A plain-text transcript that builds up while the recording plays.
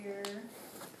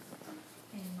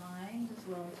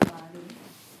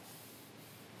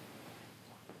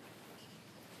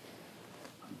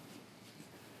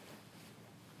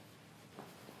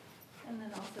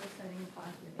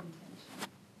positive intention.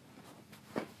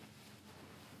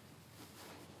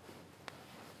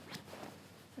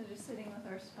 So just sitting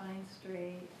with our spine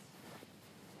straight.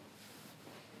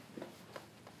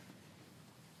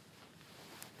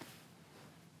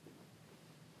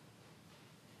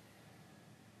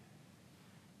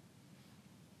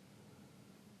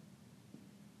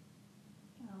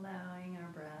 Allowing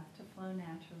our breath to flow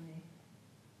naturally.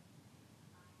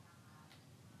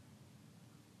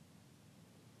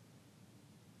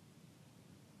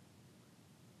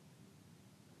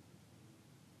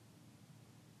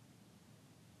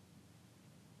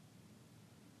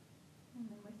 And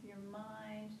then with your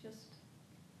mind, just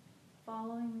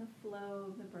following the flow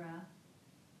of the breath.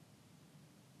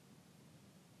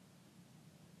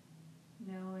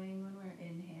 Knowing when we're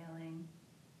inhaling.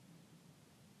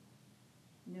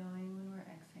 Knowing when we're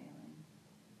exhaling.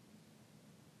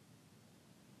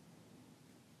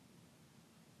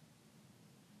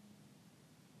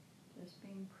 Just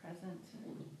being present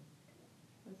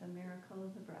with the miracle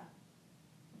of the breath.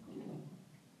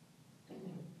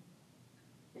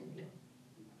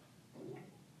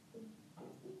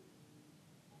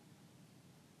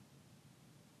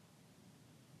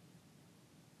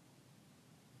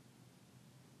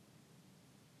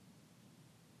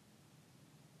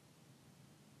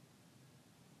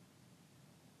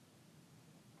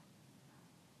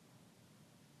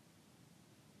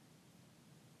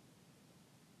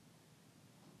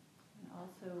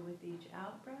 Also with each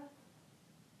out breath,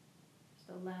 just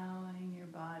allowing your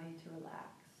body to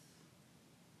relax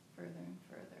further and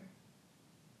further.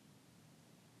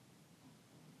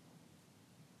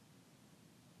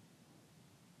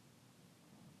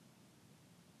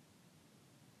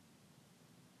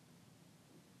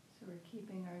 So we're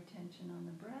keeping our attention on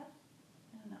the breath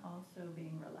and also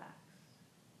being relaxed.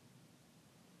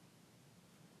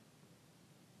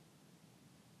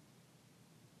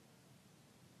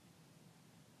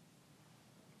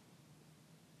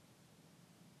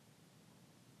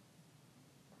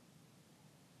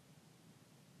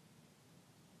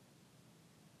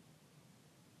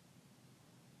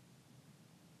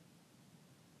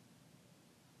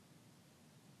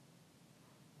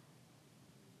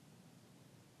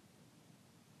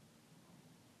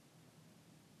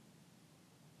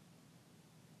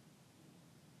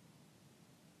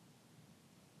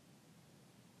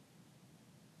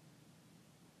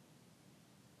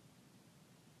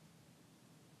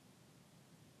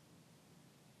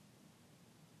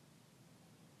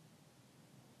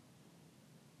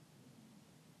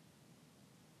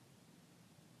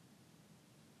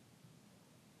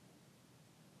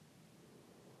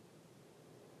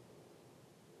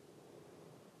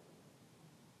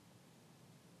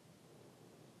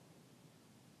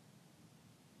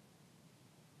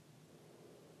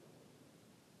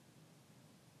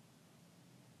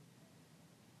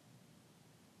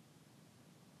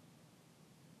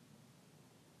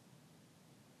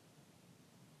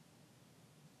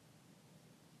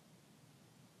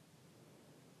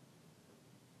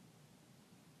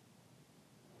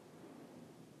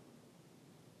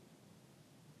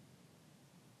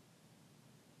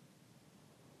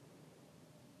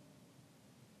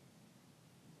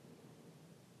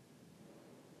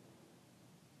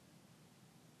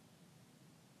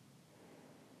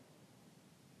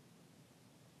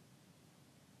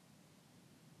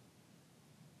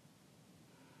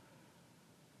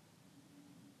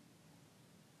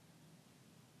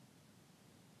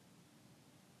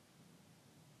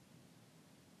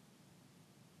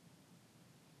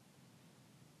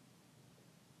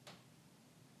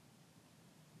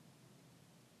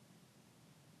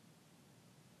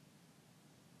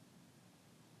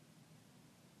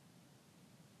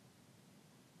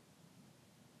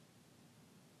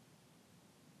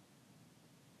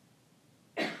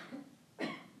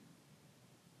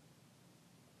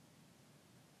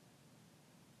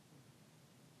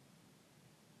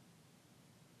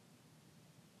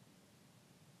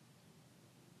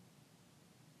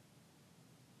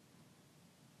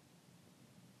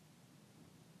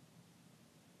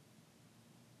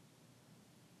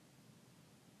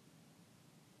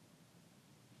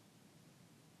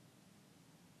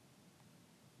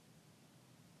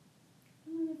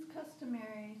 And it's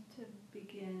customary to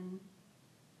begin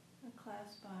a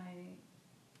class by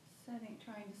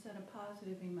trying to set a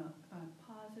positive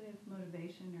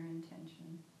motivation or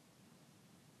intention.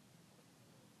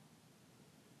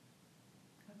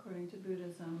 According to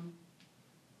Buddhism,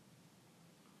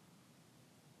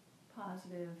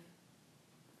 positive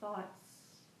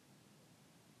thoughts,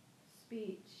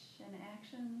 speech, and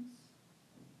actions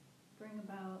bring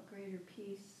about greater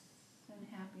peace and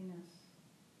happiness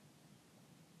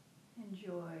and and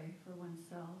joy for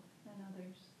oneself and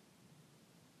others.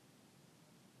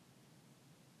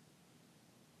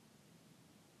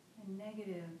 And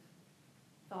negative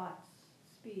thoughts,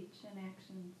 speech, and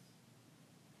actions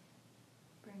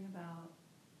bring about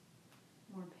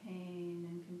more pain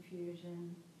and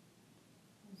confusion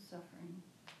and suffering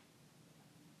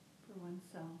for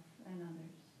oneself and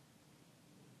others.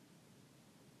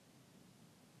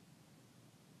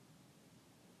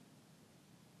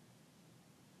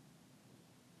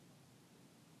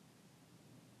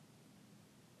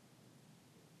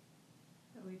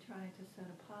 So we try to set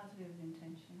a positive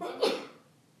intention.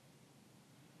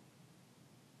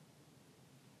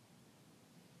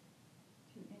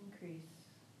 To increase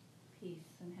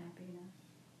peace and happiness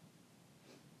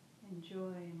and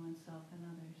joy in oneself and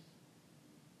others.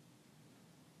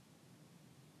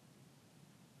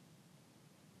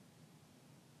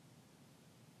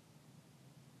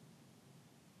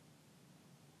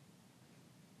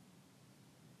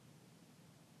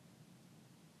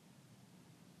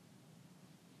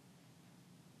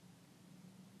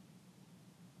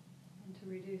 And to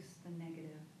reduce the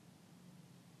negative,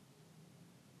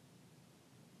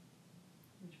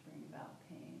 which bring about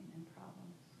pain and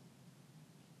problems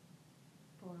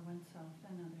for oneself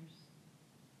and others.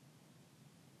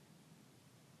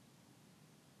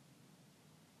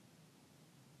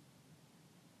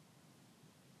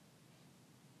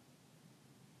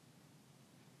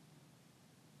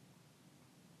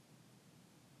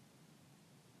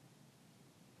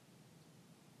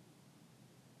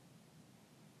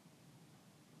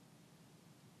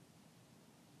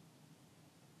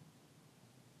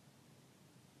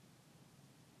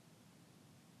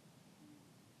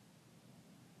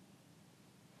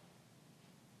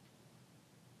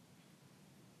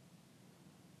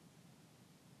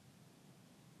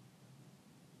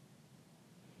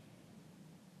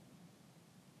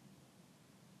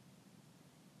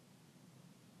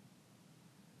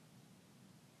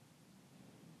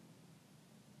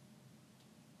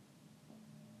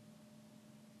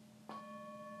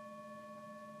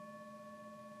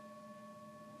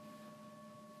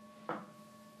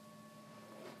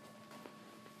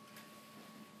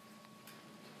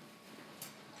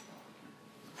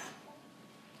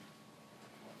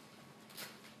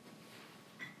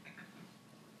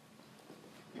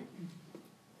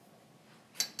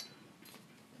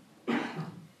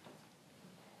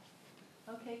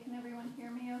 Okay, can everyone hear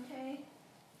me okay?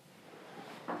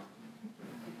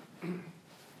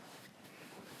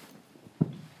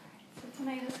 So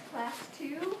tonight is class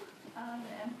 2,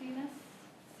 the emptiness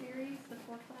series, the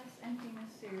 4-class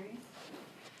emptiness series.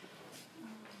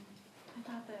 I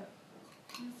thought that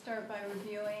we'd start by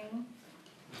reviewing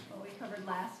what we covered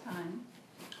last time,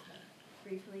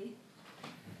 briefly.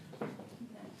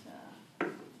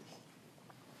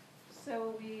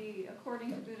 So we, according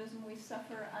to Buddhism, we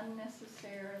suffer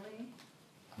unnecessarily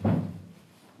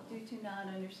due to not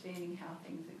understanding how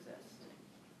things exist.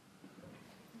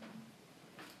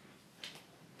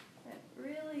 That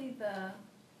really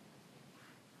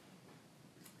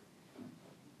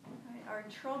our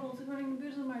troubles, according to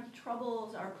Buddhism, our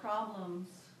troubles, our problems,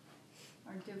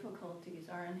 our difficulties,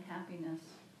 our unhappiness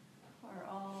are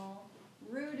all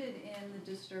rooted in the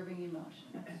disturbing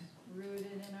emotions. Rooted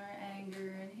in our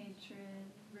anger and hatred,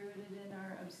 rooted in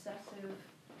our obsessive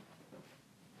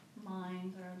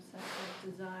minds, our obsessive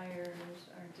desires,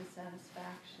 our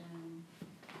dissatisfaction,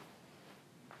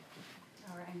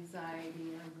 our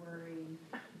anxiety, our worry,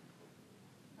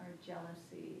 our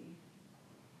jealousy,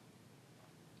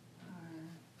 our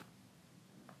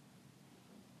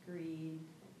greed,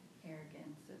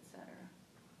 arrogance, etc.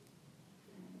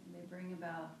 And they bring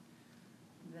about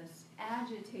this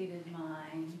agitated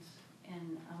mind,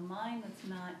 and a mind that's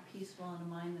not peaceful and a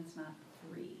mind that's not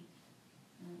free.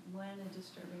 And when a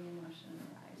disturbing emotion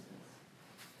arises,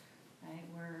 right,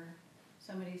 where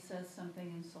somebody says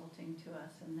something insulting to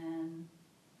us, and then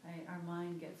our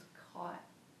mind gets caught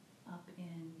up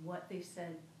in what they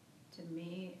said to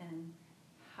me and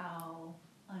how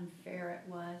unfair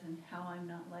it was and how I'm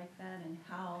not like that and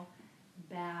how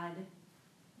bad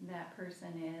that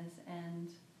person is, and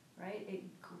right, it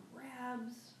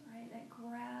grabs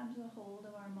a hold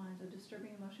of our minds. A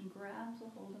disturbing emotion grabs a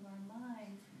hold of our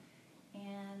minds,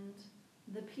 and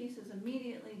the peace is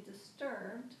immediately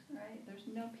disturbed, right? There's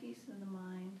no peace in the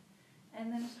mind,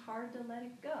 and then it's hard to let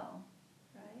it go,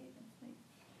 right? It's like,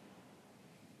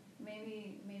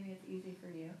 maybe it's easy for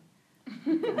you.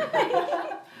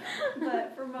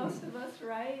 But for most of us,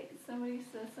 right, somebody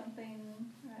says something,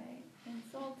 right,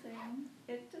 insulting,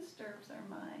 it disturbs our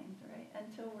mind, right,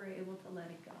 until we're able to let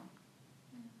it go.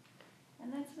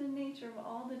 And that's the nature of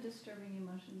all the disturbing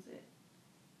emotions.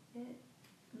 it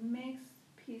makes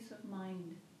peace of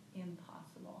mind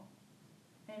impossible.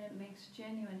 And it makes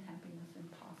genuine happiness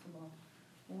impossible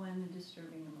when the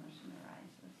disturbing emotion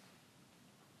arises.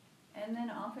 And then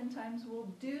oftentimes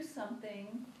we'll do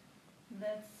something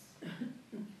that's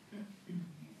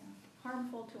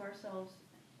harmful to ourselves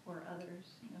or others.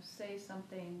 Say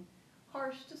something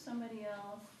harsh to somebody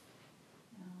else,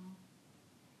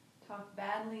 talk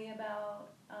badly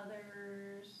about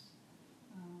others,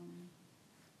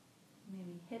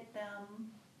 maybe hit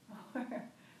them, or,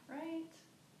 right?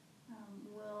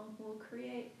 We'll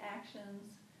create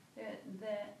actions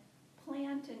that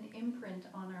plant an imprint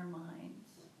on our minds,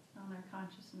 on our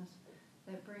consciousness,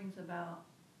 that brings about,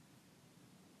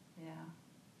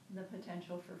 the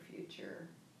potential for future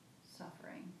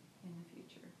suffering in the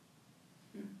future.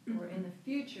 Or in the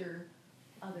future,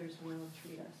 others will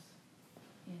treat us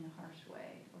in a harsh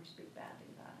way or speak badly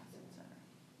about us, etc.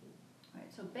 Right,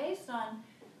 so based on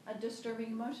a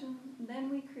disturbing emotion, then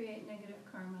we create negative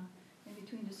karma. And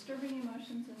between disturbing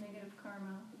emotions and negative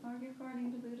karma,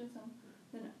 according to Buddhism,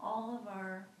 then all of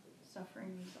our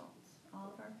suffering results,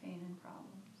 all of our pain and problems.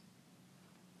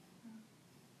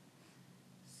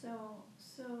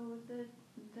 So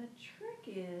the trick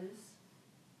is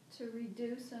to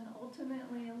reduce and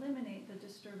ultimately eliminate the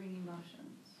disturbing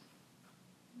emotions.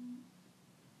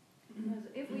 Because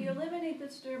if we eliminate the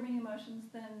disturbing emotions,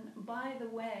 then by the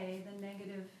way, the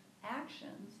negative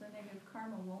actions, the negative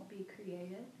karma won't be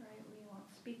created, right? We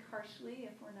won't speak harshly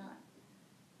if we're not,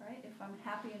 right? If I'm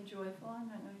happy and joyful, I'm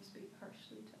not going to speak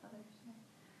harshly to others. Right?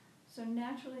 So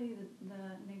naturally,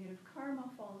 the negative karma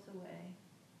falls away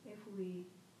if we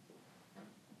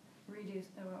reduce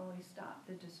or we stop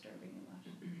the disturbing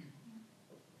emotions.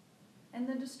 And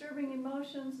the disturbing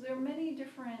emotions, there are many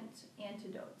different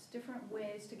antidotes, different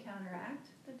ways to counteract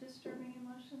the disturbing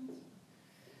emotions.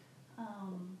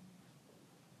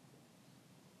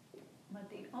 But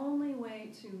the only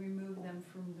way to remove them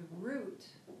from the root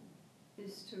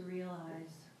is to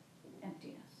realize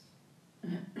emptiness.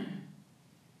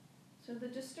 So the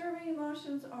disturbing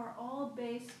emotions are all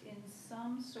based in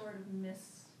some sort of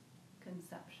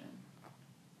misconception.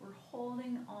 We're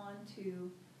holding on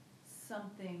to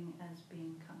something as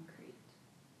being concrete,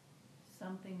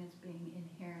 something as being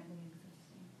inherently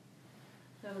existing.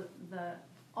 So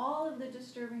all of the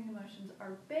disturbing emotions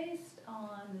are based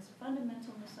on this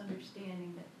fundamental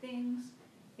misunderstanding that things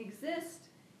exist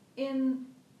in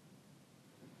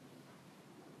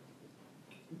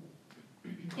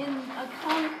a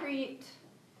concrete,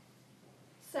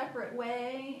 separate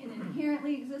way, an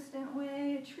inherently existent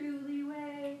way, a truly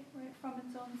way, right, from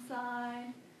its own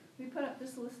side. We put up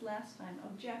this list last time,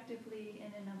 objectively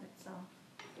in and of itself.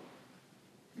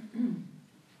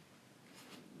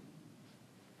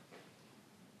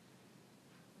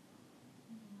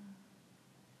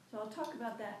 So I'll talk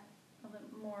about that a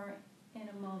little more in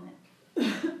a moment.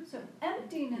 So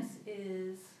emptiness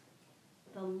is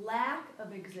the lack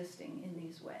of existing in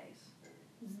these ways.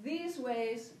 These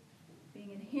ways,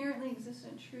 being inherently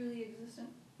existent, truly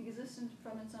existent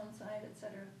from its own side,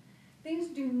 etc., things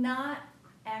do not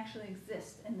actually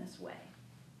exist in this way.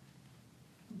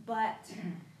 But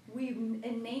we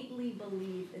innately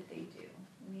believe that they do.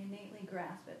 We innately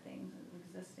grasp at things as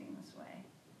existing this way.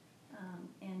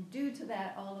 And due to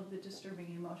that, all of the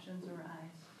disturbing emotions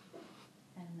arise.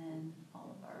 And then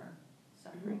all of our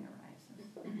suffering arises.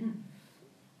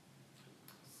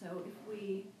 So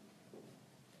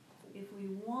if we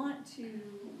want to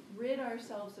rid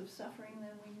ourselves of suffering,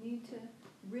 then we need to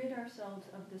rid ourselves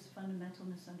of this fundamental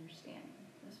misunderstanding,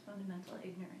 this fundamental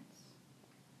ignorance.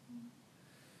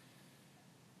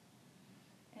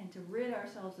 And to rid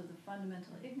ourselves of the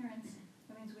fundamental ignorance,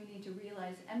 that means we need to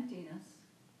realize emptiness,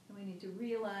 and we need to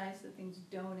realize that things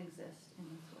don't exist in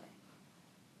this way.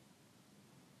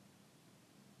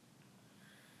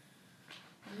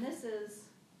 And this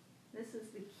is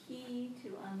the key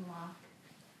to unlock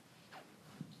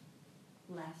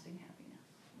lasting happiness,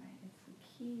 right? It's the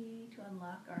key to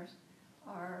unlock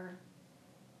our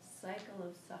cycle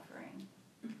of suffering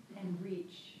and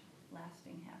reach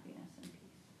lasting happiness and peace.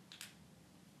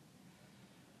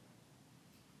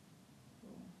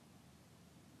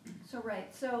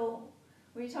 So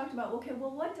we talked about, okay,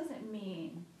 well, what does it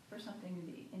mean for something to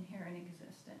be inherent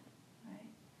existent,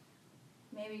 right?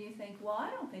 Maybe you think, well, I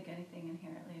don't think anything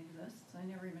inherently exists. I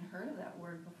never even heard of that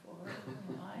word before.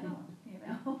 I don't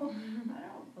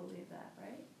believe that,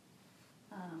 right?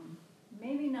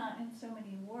 Maybe not in so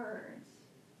many words.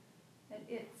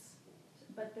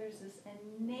 But there's this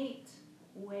innate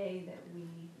way that we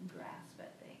grasp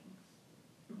at things.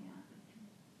 Yeah.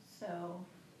 So,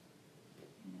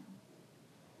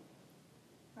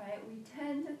 right? We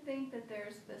tend to think that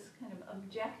there's this kind of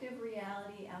objective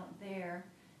reality out there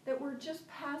that we're just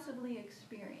passively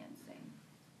experiencing,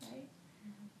 right?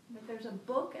 That there's a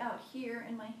book out here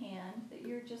in my hand that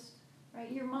you're just,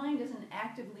 right? Your mind isn't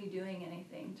actively doing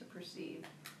anything to perceive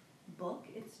book.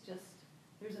 It's just,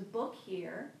 there's a book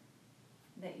here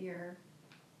that you're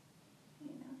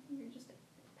just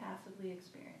passively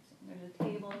experiencing. There's a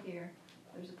table here.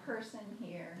 There's a person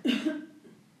here.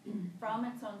 From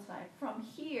its own side. From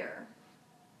here,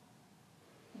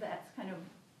 that's kind of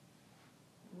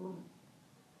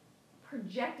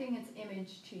projecting its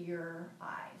image to your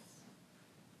eyes.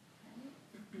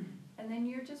 Right? And then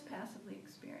you're just passively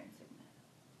experiencing that.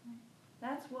 Right?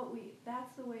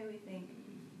 That's the way we think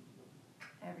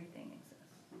everything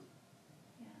exists.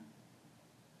 Yeah.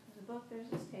 There's a book, there's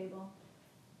this table.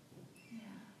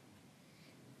 Yeah.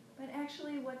 But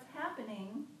actually what's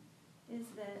happening is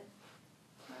that,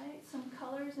 right, some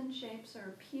colors and shapes are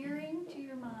appearing to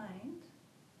your mind,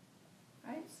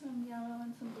 right? Some yellow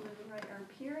and some blue, right, are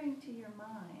appearing to your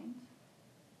mind.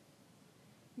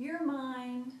 Your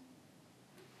mind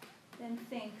then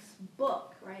thinks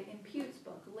book, right, imputes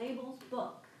book, labels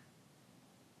book,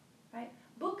 right?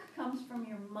 Book comes from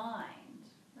your mind,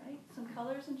 right? Some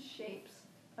colors and shapes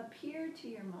appear to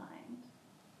your mind.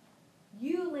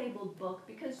 You labeled book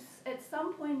because at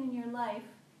some point in your life,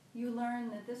 you learn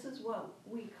that this is what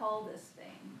we call this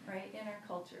thing, right? In our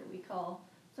culture, we call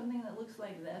something that looks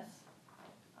like this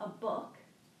a book,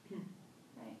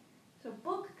 right? So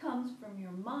book comes from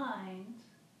your mind,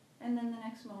 and then the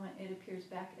next moment it appears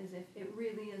back as if it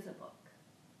really is a book,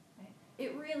 right?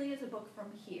 It really is a book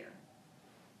from here,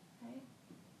 right?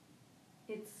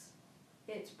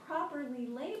 It's properly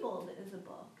labeled as a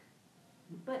book,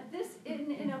 but this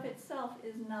in and of itself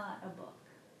is not a book.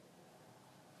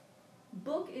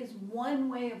 Book is one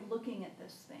way of looking at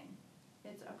this thing.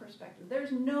 It's a perspective.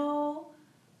 There's no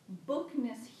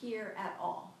bookness here at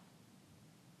all.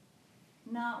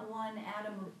 Not one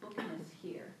atom of bookness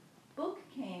here. Book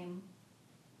came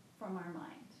from our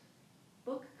mind.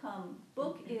 Book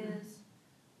is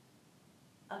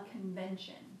a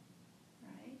convention,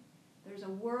 right? There's a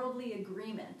worldly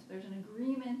agreement. There's an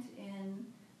agreement in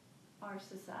our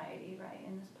society, right,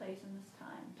 in this place, in this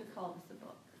time, to call this a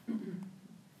book.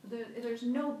 There's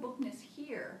no bookness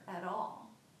here at all.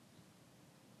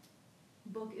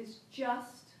 Book is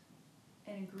just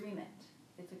an agreement.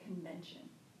 It's a convention.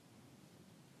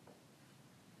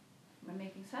 Am I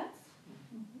making sense?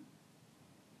 Mm-hmm.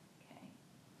 Okay.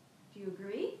 Do you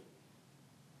agree?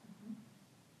 Mm-hmm.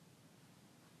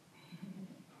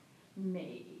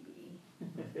 Maybe. All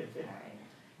right.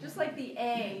 Just like the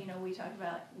A, we talked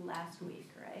about last week,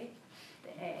 right?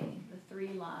 The A, the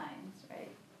 3 lines,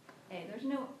 right? A. There's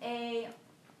no A.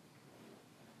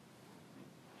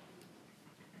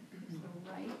 It's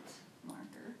the right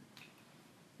marker.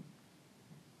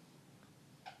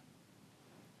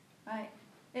 Right.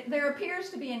 There appears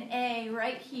to be an A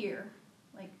right here.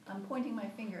 Like I'm pointing my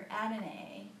finger at an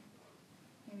A.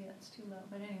 Maybe that's too low,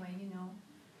 but anyway,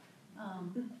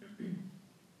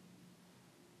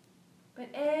 But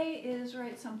A is,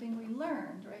 right, something we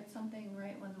learned, right? Something,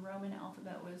 right, when the Roman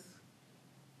alphabet was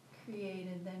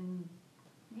created, then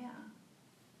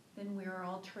we were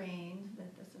all trained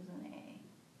that this is an A.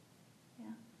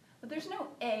 Yeah. But there's no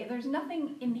A, there's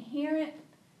nothing inherent,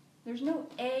 there's no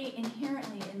A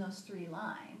inherently in those 3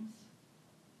 lines.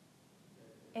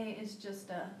 A is just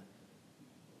a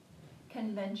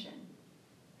convention,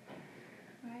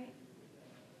 right?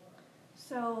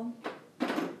 So,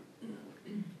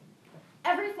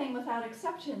 everything without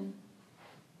exception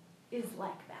is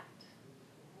like that.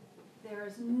 There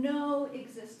is no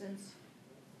existence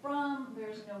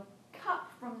there's no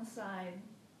cup from the side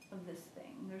of this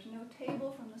thing. There's no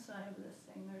table from the side of this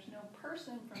thing. There's no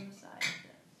person from the side of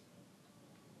this.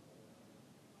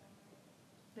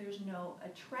 There's no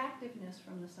attractiveness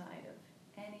from the side of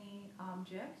any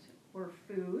object or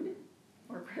food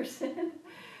or person.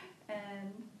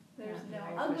 And there's no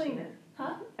ugliness.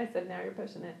 Huh? I said, now you're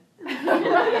pushing it. Right,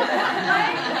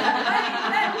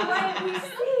 we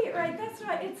see, right, that's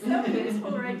right. It's so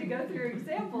useful, right, to go through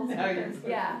examples because,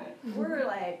 we're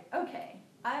like, okay,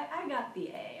 I got the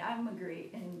A. I'm in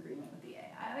agreement with the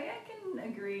A. I can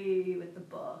agree with the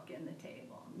book and the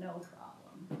table. No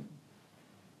problem.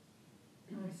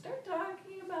 When we start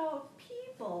talking about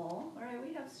people, right,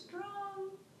 we have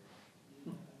strong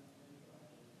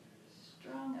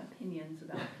opinions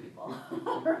about people,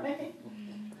 right?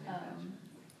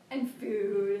 And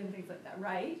food and things like that,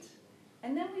 right?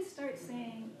 And then we start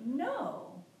saying, no.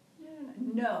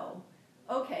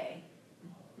 Okay,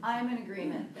 I'm in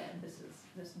agreement that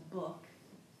this book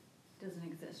doesn't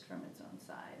exist from its own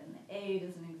side, and the A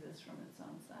doesn't exist from its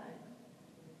own side.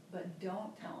 But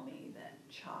don't tell me that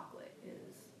chocolate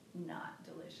is not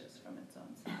delicious from its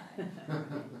own side.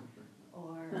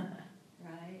 Or,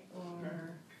 right?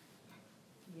 Or,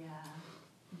 yeah,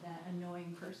 that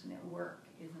annoying person at work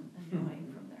isn't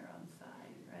annoying from their own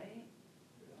side, right?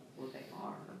 Well, they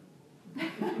are.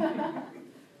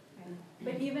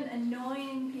 But even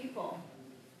annoying people,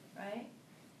 right,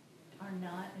 are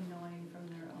not annoying from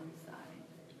their own side.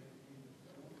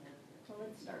 So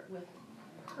let's start with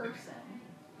person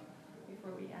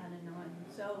before we add annoying.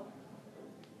 So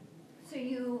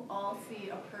you all see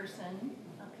a person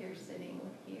up here sitting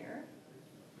here,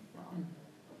 well,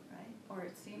 right? Or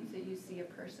it seems that you see a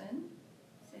person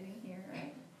sitting here,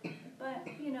 right? But,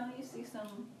 you know, you see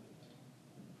some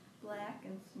black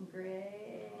and some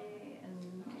gray and,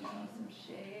 you know, some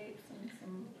shapes and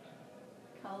some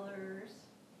colors.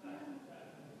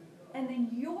 And then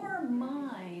your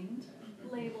mind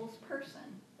labels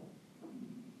person.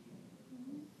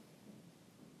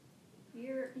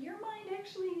 Your mind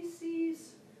actually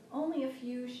sees only a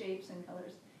few shapes and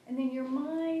colors. And then your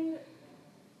mind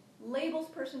labels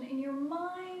person, and your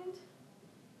mind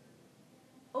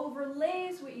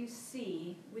overlays what you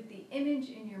see with the image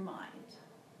in your mind.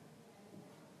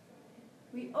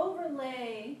 We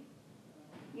overlay,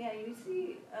 yeah, you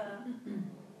see a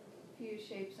few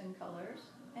shapes and colors,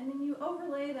 and then you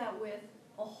overlay that with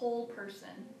a whole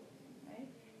person, right?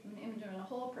 An image of a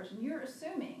whole person. You're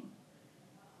assuming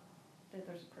that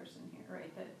there's a person here,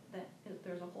 right? That if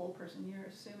there's a whole person. You're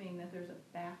assuming that there's a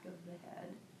back of the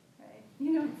head, right?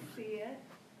 You don't see it.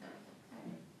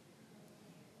 Right?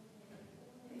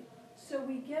 So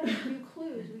we get a few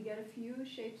clues, we get a few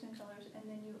shapes and colors, and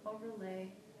then you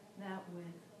overlay that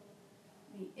with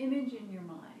the image in your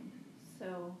mind.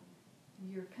 So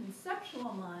your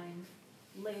conceptual mind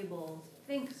labels,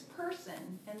 thinks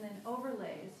person, and then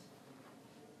overlays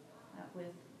that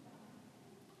with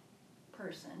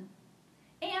person.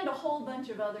 And a whole bunch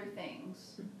of other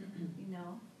things, you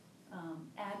know,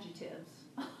 adjectives,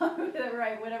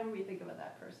 right, whatever we think about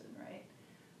that person, right?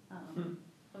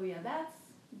 Oh yeah, that's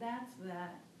that,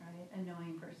 right,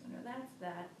 annoying person, or that's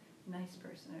that nice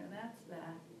person, or that's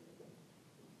that, you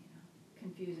know,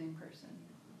 confusing person,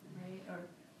 right? Or,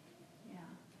 yeah.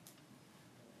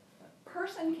 But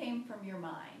person came from your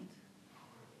mind.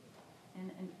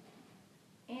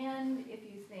 And if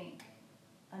you think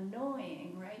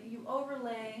annoying, right, you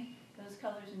overlay those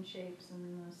colors and shapes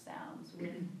and those sounds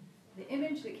with the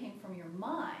image that came from your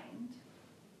mind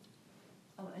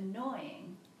of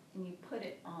annoying, and you put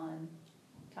it on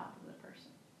top of the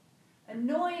person.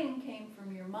 Annoying came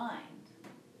from your mind,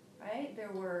 right?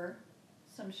 There were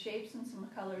some shapes and some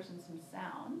colors and some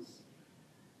sounds.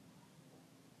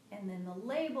 And then the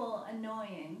label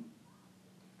annoying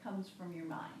comes from your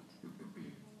mind.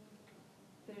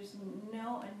 There's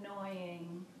no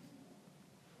annoying,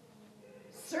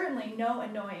 certainly no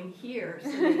annoying here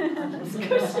sitting on this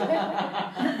cushion.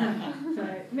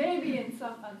 Sorry. Maybe on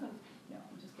some, no,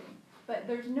 I'm just kidding. But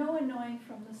there's no annoying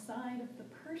from the side of the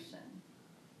person.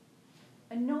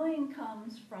 Annoying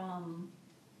comes from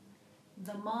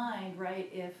the mind, right?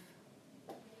 If,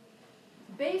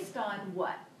 based on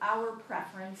what our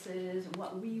preferences,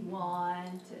 what we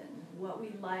want, and what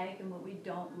we like and what we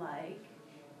don't like,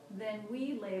 then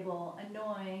we label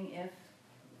annoying if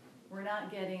we're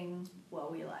not getting what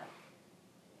we like.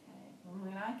 Okay? When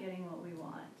we're not getting what we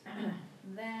want,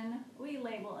 then we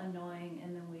label annoying,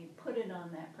 and then we put it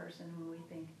on that person when we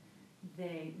think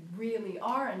they really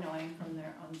are annoying from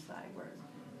their own side. Whereas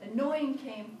annoying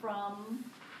came from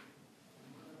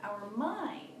our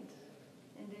mind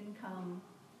and didn't come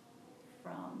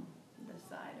from the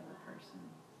side of a person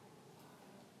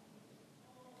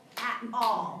at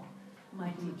all. My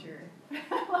teacher,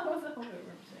 what was the word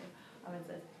saying? I would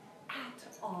say, at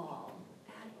all,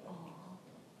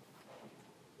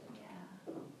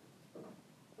 yeah.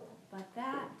 But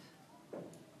that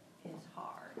is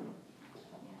hard.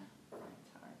 Yeah,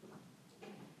 it's hard.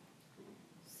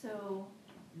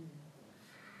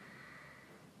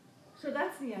 So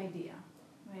that's the idea,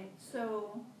 right?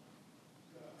 So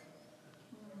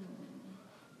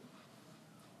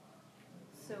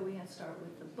we have to start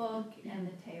with the book and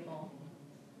the table.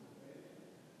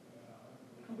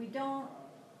 We don't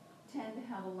tend to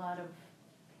have a lot of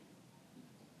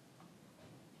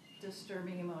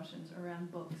disturbing emotions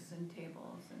around books and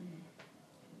tables and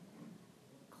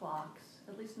clocks,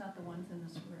 at least not the ones in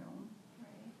this room,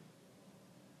 right?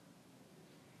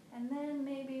 And then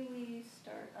maybe we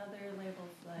start other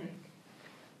labels like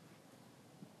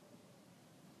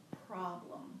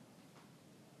problem.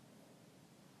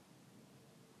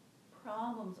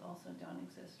 problems also don't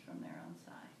exist from their own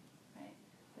side, right?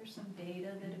 There's some data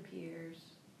that appears.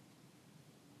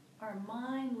 Our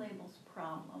mind labels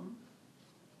problem.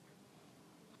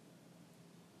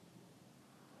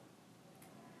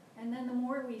 And then the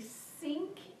more we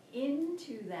sink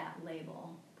into that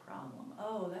label, problem,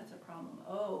 oh, that's a problem,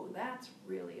 oh, that's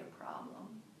really a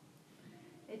problem,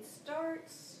 it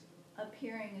starts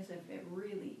appearing as if it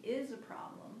really is a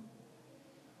problem.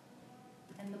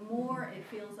 And the more it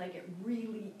feels like it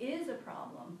really is a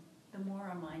problem, the more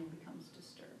our mind becomes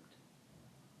disturbed.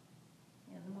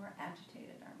 Yeah, the more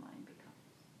agitated our mind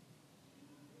becomes.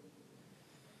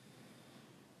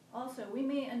 Also, we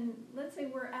may, and let's say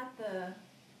we're at the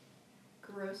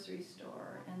grocery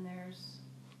store and there's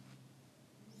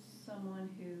someone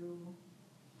who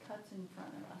cuts in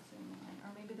front of us in line,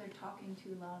 or maybe they're talking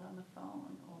too loud on the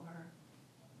phone, or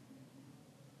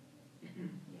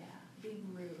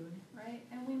being rude, right?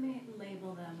 And we may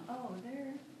label them, oh,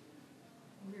 they're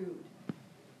rude.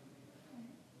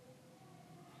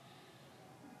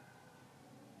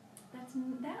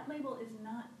 That label is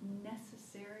not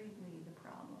necessarily the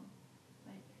problem.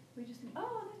 Right? We just think,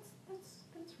 oh,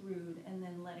 that's rude, and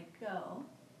then let it go.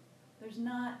 There's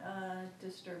not a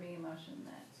disturbing emotion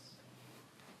that's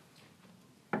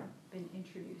been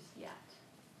introduced yet.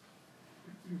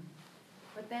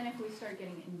 But then if we start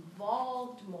getting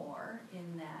involved more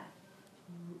in that,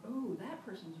 oh, that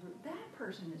person's rude. That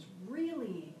person is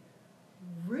really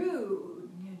rude.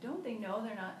 You know, don't they know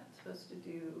they're not supposed to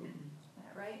do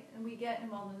that, right? And we get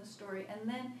involved in the story, and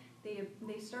then they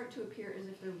start to appear as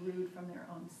if they're rude from their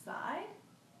own side.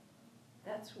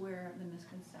 That's where the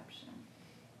misconception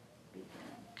begins.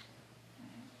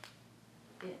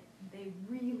 Right? They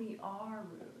really are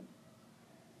rude.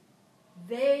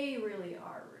 They really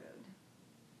are rude.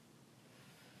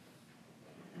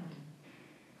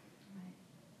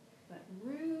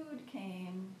 Rude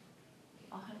came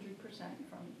 100%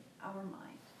 from our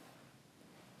mind.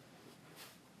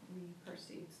 We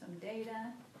perceived some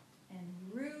data, and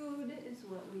rude is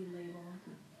what we label.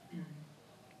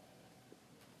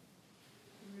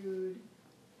 Rude,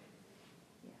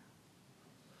 yeah.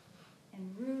 And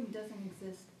rude doesn't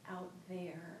exist out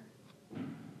there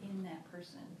in that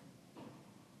person.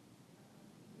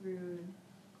 Rude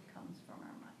comes from our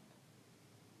mind.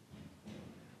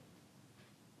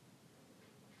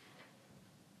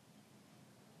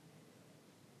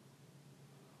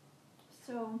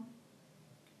 So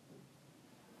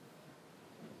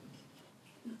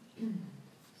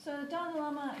the Dalai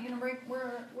Lama,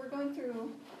 we're going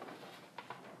through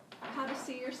how to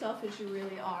see yourself as you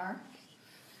really are.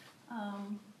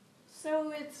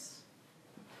 So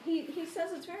he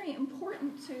says it's very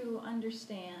important to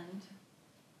understand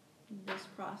this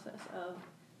process of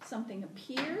something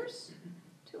appears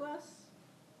to us,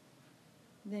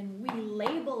 then we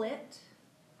label it,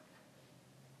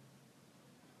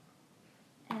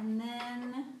 and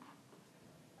then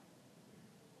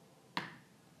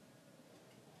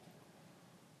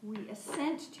we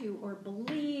assent to or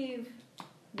believe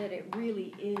that it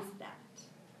really is that,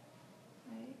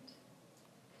 right?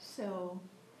 So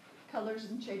colors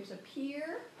and shapes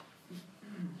appear,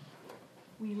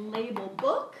 we label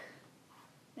book,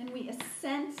 and we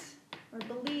assent or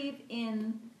believe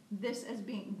in this as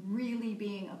really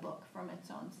being a book from its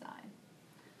own side.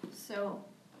 So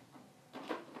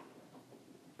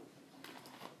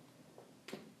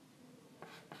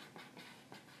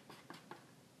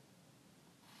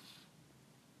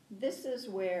this is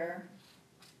where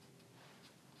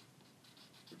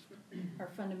our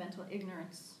fundamental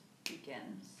ignorance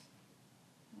begins.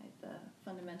 Right? The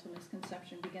fundamental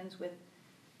misconception begins with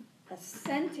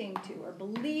assenting to or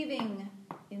believing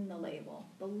in the label,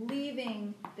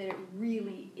 believing that it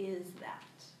really is that,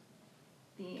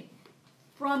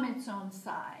 from its own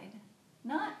side.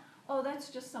 Not, oh, that's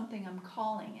just something I'm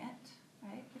calling it,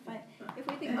 right? If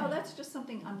we think, oh, that's just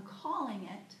something I'm calling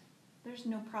it, there's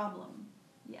no problem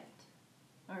yet.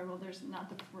 Or, well, there's not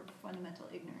the fundamental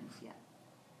ignorance yet.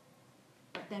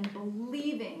 But then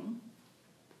believing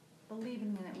that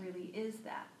it really is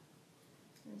that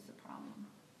is the problem.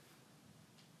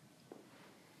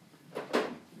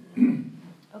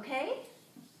 Okay?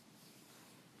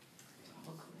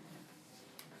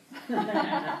 You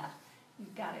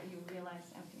got it. You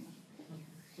realize everything.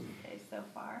 Okay, so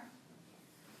far.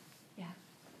 Yeah.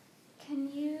 Can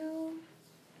you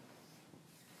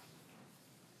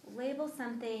label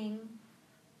something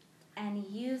and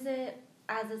use it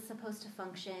as it's supposed to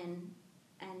function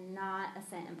and not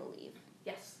assent and believe?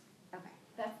 Yes. Okay.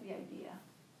 That's the idea.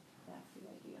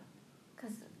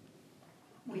 Because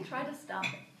we try to stop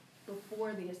it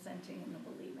before the assenting and the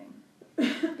believing.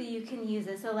 that you can use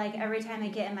it. So like every time I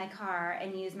get in my car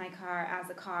and use my car as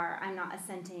a car, I'm not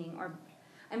assenting or,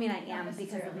 I mean I am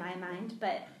because of my mind,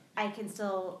 but I can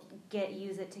still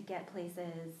use it to get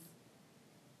places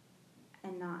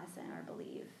and not assent or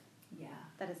believe Yeah.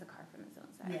 that is a car from its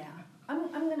own side. Yeah,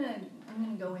 I'm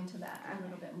gonna go into that a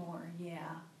little bit more.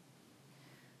 Yeah.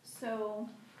 So.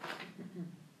 Okay.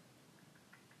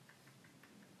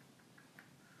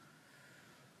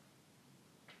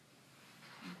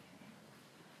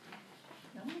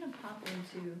 Now I'm gonna pop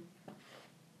into.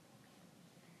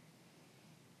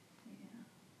 Yeah.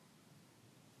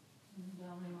 The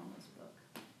Dalai Lama's book.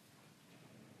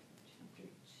 Chapter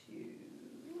 2.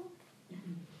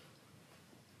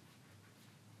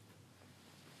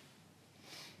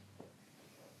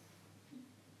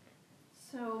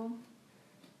 So,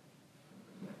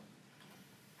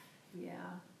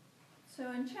 yeah.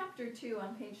 So in chapter 2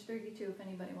 on page 32, if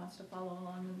anybody wants to follow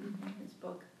along in his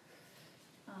book,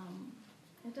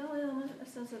 the Dalai Lama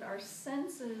says that our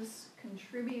senses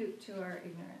contribute to our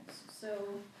ignorance.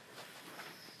 So,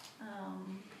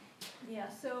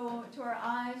 so to our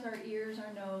eyes, our ears,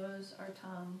 our nose, our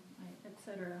tongue, right,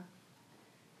 etc.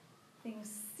 Things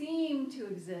seem to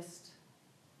exist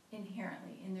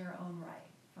inherently in their own right,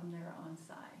 from their own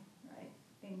side, right?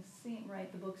 Things seem,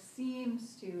 right, the book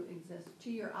seems to exist. To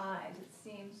your eyes, it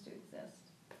seems to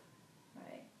exist,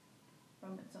 right,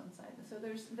 from its own side. So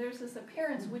there's this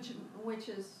appearance, which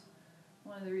is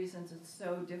one of the reasons it's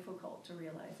so difficult to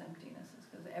realize emptiness, is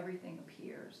because everything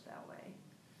appears that way.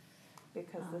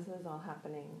 Because this is all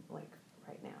happening, like,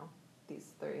 right now.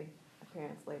 These three,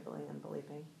 appearance, labeling, and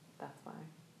believing. That's why.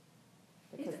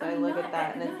 Because I look at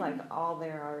that and it's like all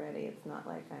there already. It's not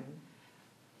like I'm...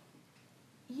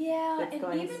 Yeah, it's and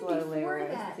going even slowly before where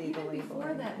I that, see the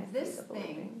labeling, this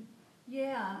thing,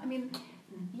 yeah, I mean,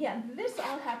 yeah, this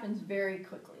all happens very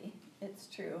quickly, it's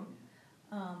true.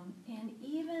 And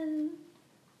even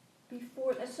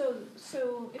before, so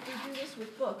if we do this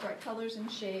with book, right, colors and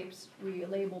shapes, we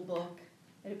label book,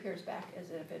 it appears back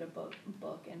as if it's a book,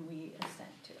 and we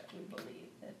assent to it, we believe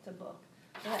it's a book.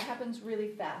 So that happens really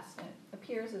fast, and it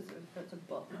appears as if it's a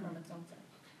book from its own side.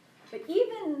 But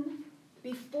even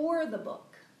before the book,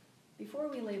 before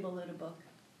we label it a book,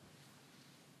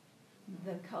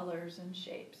 the colors and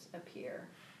shapes appear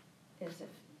as if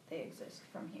they exist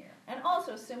from here. And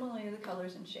also, similarly, the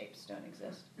colors and shapes don't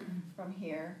exist from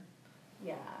here.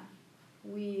 Yeah,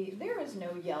 there is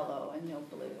no yellow and no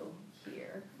blue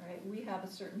here, right? We have a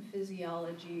certain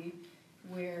physiology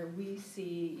where we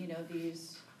see,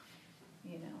 these,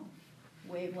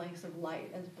 wavelengths of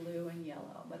light as blue and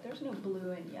yellow, but there's no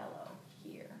blue and yellow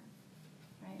here,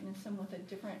 right? And someone with a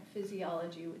different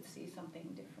physiology would see something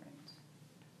different,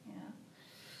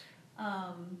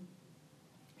 yeah.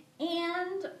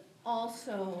 And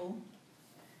also,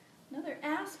 another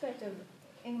aspect of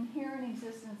inherent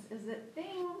existence is that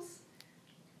things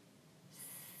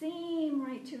seem,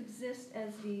 right, to exist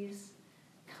as these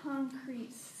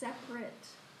concrete, separate,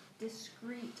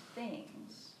 discrete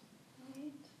things,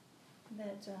 right?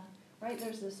 That, right,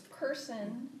 there's this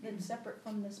person that's separate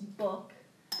from this book,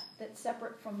 that's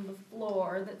separate from the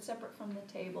floor, that's separate from the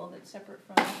table, that's separate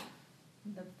from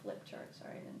the flip chart.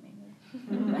 Sorry, I didn't mean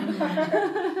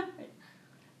that.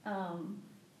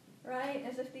 Right,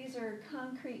 as if these are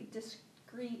concrete,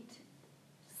 discrete,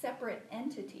 separate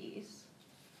entities,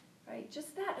 right?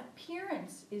 Just that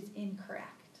appearance is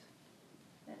incorrect.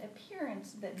 That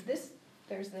appearance that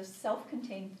there's this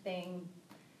self-contained thing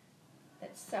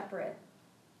that's separate,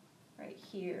 right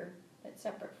here, that's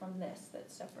separate from this,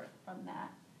 that's separate from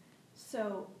that.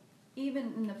 So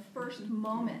even in the first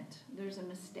moment, there's a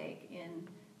mistake in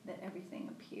that everything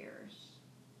appears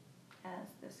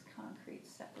as this concrete,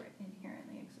 separate,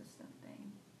 inherently existent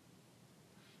thing.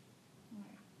 All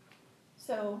right.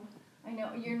 So I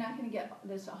know you're not going to get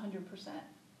this 100%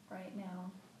 right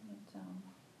now,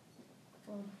 but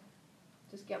we'll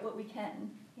just get what we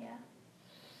can. Yeah.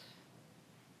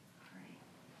 All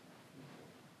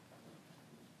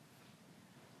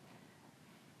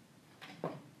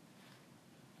right.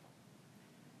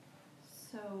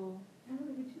 So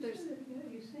You're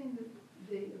saying that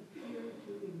they appear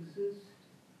to exist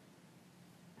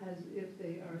as if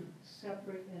they are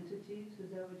separate entities? Is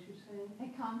that what you're saying?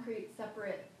 a concrete,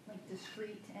 separate, like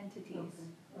discrete entities.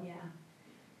 Okay. Yeah.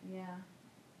 Yeah.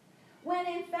 When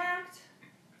in fact,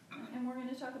 and we're going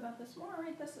to talk about this more,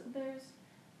 right?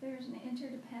 There's an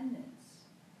interdependence,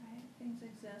 right? Things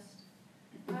exist,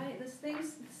 right? This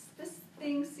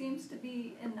thing seems to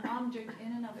be an object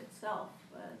in and of itself,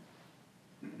 a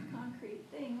concrete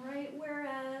thing, right?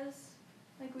 Whereas,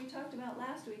 like we talked about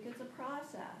last week, it's a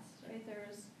process, right?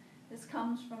 This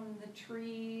comes from the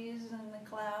trees and the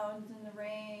clouds and the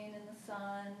rain and the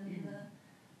sun and the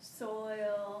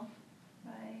soil,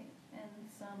 right? And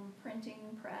some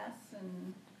printing press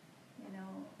and, you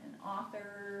know, an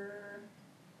author,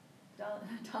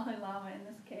 Dalai Lama in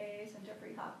this case, and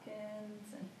Jeffrey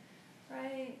Hopkins, and,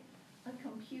 right? A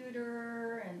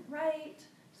computer, and, right?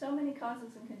 So many causes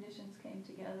and conditions came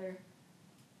together.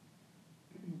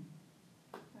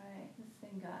 Right, this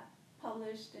thing got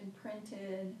published and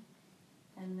printed,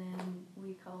 and then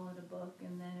we call it a book,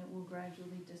 and then it will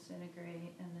gradually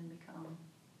disintegrate and then become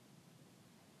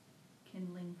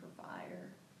kindling for fire,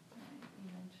 right,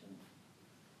 eventually.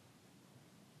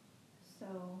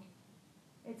 So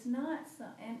it's not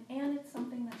and it's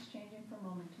something that's changing from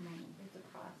moment to moment. It's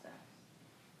a process,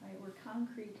 right? We're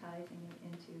concretizing it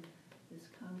into this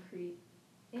concrete,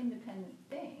 independent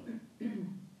thing,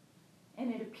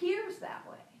 and it appears that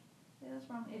way. See, that's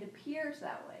wrong. It appears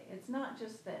that way. It's not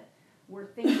just that we're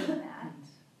thinking that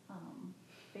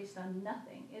based on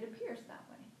nothing. It appears that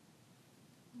way.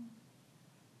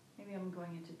 Maybe I'm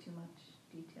going into too much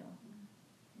detail.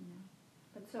 You know.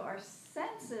 But so our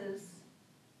senses,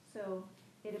 so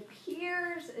it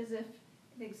appears as if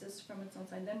it exists from its own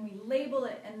side. Then we label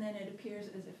it, and then it appears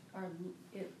as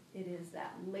if it is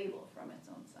that label from its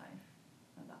own side,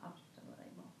 or the object of the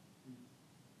label.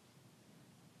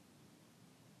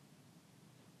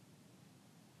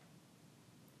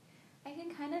 I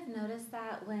can kind of notice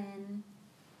that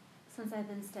since I've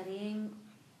been studying,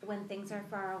 when things are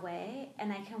far away,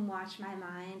 and I can watch my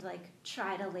mind like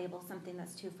try to label something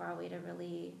that's too far away to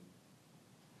really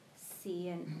see,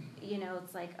 and you know,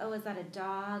 it's like, oh, is that a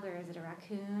dog, or is it a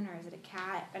raccoon, or is it a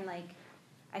cat? And like,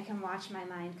 I can watch my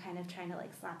mind kind of trying to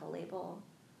like slap a label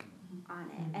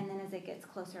on it, and then as it gets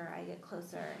closer, I get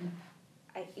closer.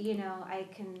 I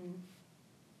can.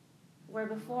 Where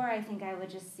before, I think I would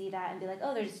just see that and be like,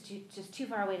 oh, there's just too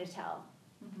far away to tell.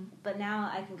 Mm-hmm. But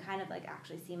now I can kind of like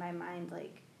actually see my mind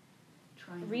like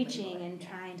reaching and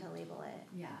trying to label it.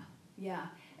 Yeah, yeah.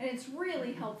 And it's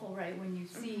really helpful, right, when you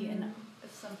see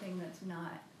something that's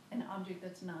not, an object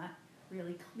that's not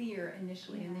really clear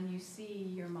initially, and then you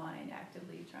see your mind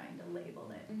actively trying to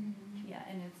label it. Mm-hmm. Yeah,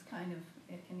 and it's kind of,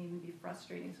 it can even be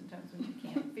frustrating sometimes when you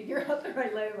can't figure out the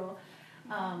right label.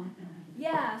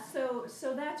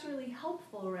 So that's really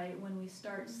helpful, right, when we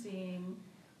start seeing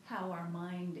how our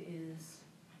mind is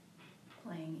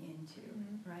playing into,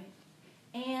 right?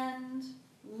 And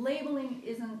labeling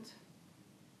isn't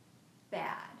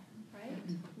bad, right?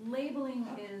 Labeling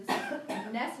is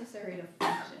necessary to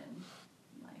function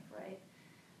in life, right?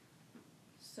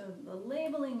 So the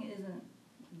labeling isn't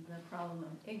the problem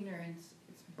of ignorance,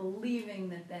 it's believing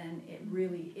that then it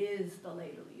really is the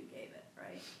label you gave it,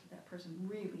 right? That person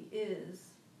really is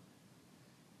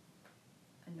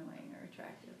annoying or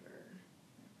attractive or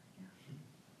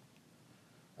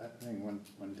I think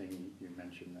one thing you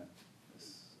mentioned that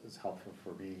is helpful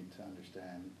for me to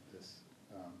understand this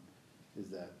is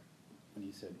that when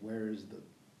you said where is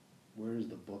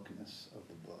the bookness of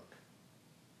the book,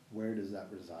 where does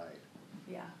that reside?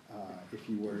 Yeah. If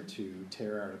you were to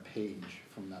tear out a page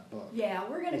from that book. Yeah,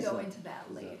 we're going to go into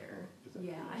that later.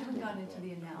 Yeah, I haven't gone into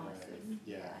the analysis. Right.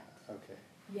 Yeah. Yet. Okay.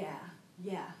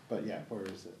 Yeah. But yeah, where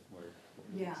is it? Where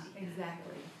yeah,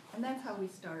 exactly. And that's how we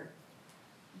start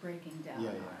breaking down.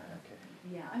 Okay.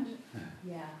 Yeah, I'm just,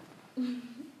 yeah.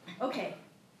 Okay.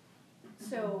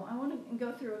 So I want to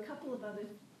go through a couple of other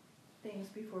things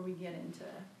before we get into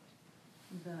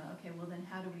okay, well then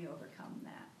how do we overcome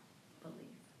that belief?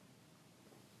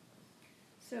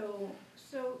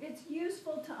 So it's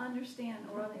useful to understand,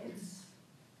 or it's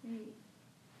maybe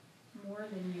more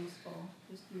than useful,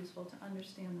 just useful to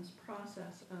understand this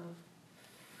process of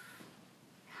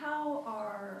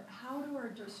how do our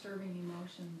disturbing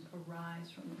emotions arise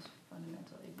from this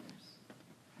fundamental ignorance?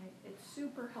 Right? It's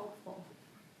super helpful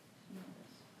to know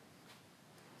this.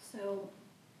 So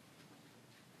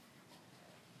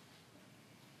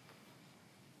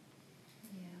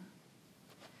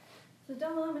the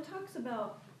Dalai Lama talks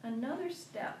about another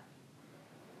step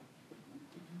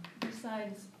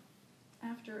besides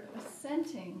after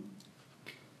assenting,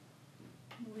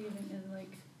 believing in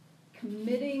like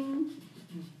committing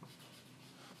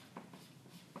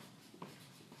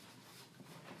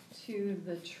to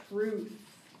the truth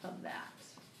of that.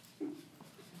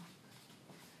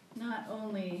 Not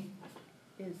only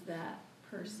is that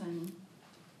person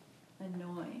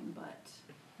annoying, but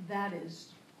that is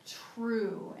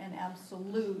true and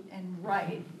absolute and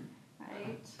right,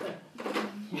 right?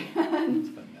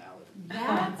 And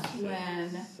that's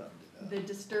when the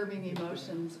disturbing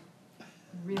emotions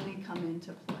really come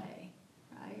into play,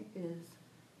 right? Is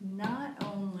not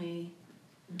only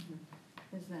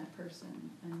Is that person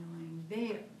annoying?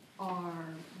 They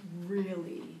are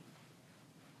really,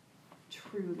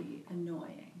 truly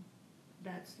annoying.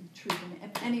 That's the truth.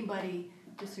 And if anybody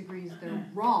disagrees, they're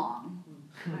wrong,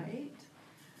 right?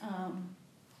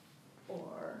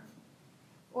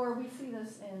 Or we see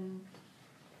this in,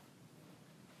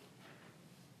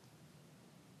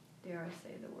 dare I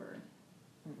say the word?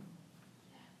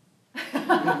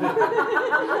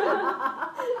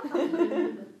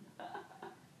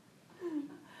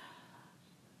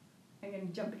 I'm going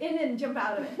to jump in and jump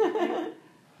out of it.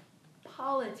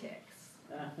 Politics,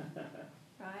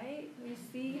 right? We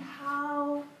see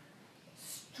how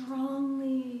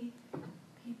strongly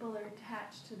people are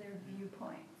attached to their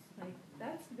viewpoints. Like,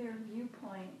 that's their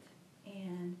viewpoint,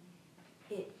 and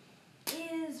it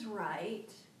is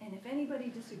right, and if anybody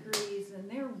disagrees, then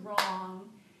they're wrong,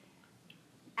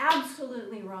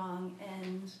 absolutely wrong,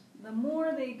 and the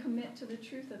more they commit to the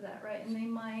truth of that, right, and they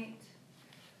might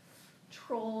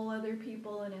troll other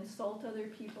people and insult other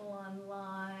people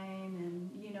online, and,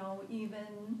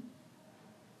 even,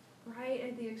 right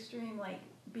at the extreme, like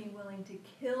being willing to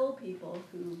kill people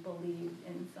who believe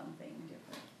in something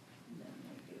different than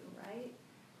they do, right?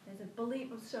 As a belief,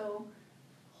 so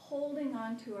holding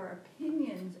on to our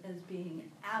opinions as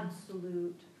being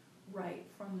absolute right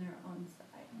from their own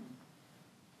side.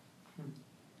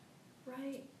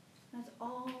 Right? That's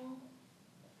all,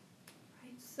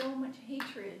 right? So much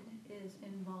hatred is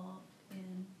involved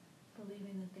in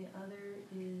believing that the other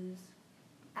is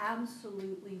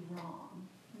absolutely wrong.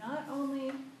 Not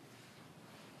only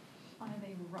are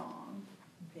they wrong,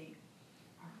 they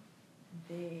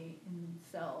in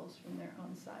themselves from their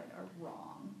own side are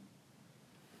wrong.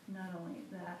 Not only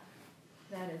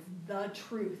that is the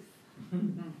truth,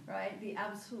 right? The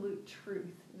absolute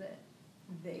truth that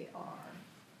they are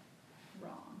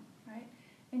wrong, right?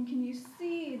 And can you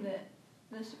see that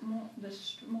this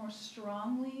more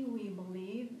strongly we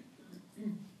believe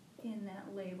in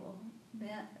that label,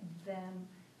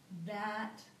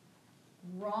 that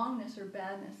wrongness or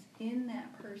badness in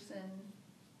that person,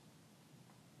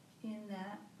 in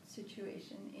that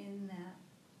situation, in that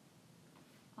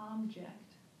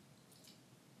object,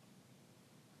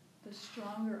 the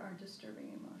stronger our disturbing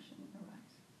emotion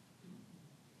arises.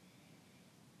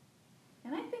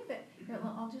 And I think that,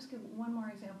 I'll just give one more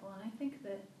example, and I think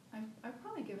that I've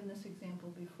probably given this example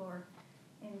before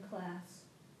in class,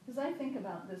 because I think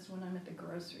about this when I'm at the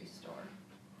grocery store.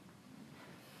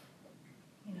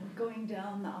 Going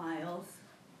down the aisles.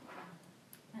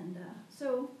 And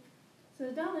so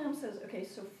the down the aisle says, okay,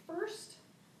 so first,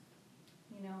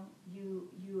 you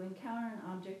encounter an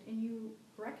object and you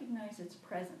recognize its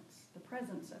presence, the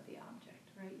presence of the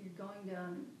object, right? You're going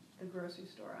down the grocery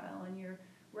store aisle and you're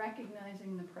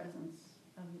recognizing the presence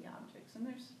of the objects. And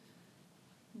there's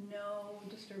no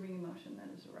disturbing emotion that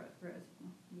is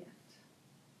arisen yet.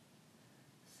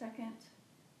 Second,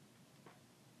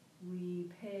 we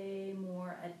pay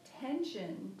more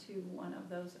attention to one of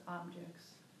those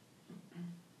objects,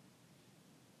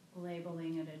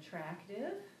 labeling it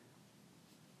attractive,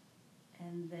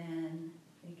 and then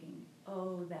thinking,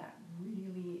 oh, that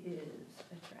really is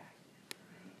attractive,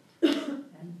 right?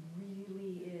 That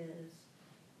really is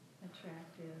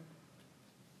attractive.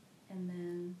 And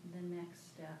then the next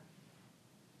step,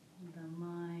 the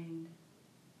mind,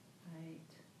 right?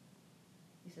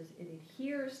 He says it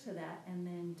adheres to that, and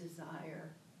then desire,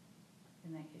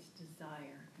 in that case,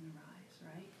 desire can arise,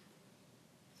 right?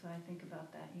 So I think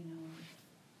about that,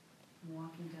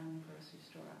 walking down the grocery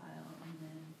store aisle, and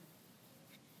then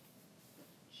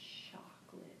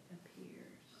chocolate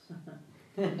appears.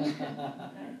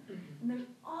 Right? And there's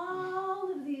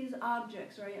all of these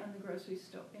objects, right, in the grocery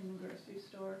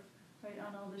store, right,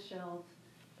 on all the shelves.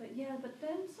 But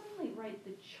then suddenly, right,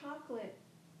 the chocolate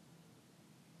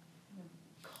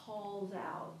calls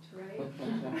out, right?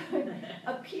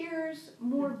 Appears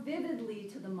more vividly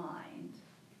to the mind,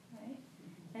 right?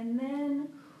 And then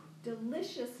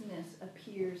deliciousness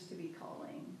appears to be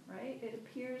calling, right? It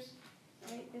appears,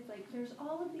 right? It's like there's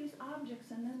all of these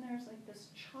objects, and then there's like this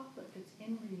chocolate that's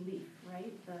in relief,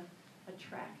 right? The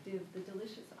attractive, the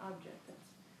delicious object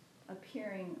that's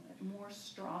appearing more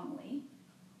strongly.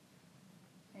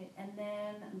 Right? And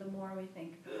then the more we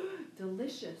think,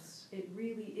 delicious, it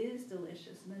really is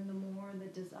delicious, and then the more the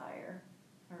desire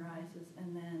arises,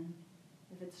 and then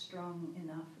if it's strong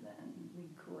enough, then we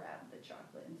grab the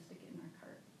chocolate and stick it in our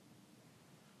cart.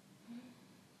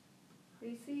 So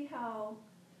you see how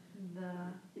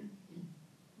the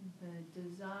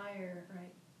desire,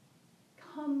 right,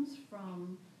 comes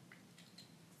from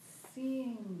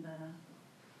seeing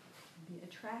the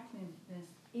attractiveness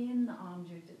in the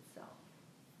object itself.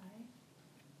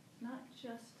 not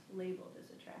just labeled as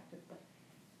attractive, but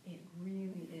it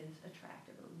really is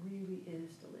attractive or really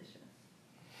is delicious.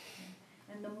 Okay?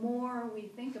 And the more we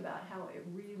think about how it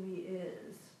really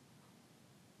is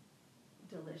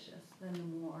delicious, then the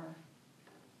more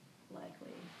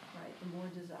likely, right, the more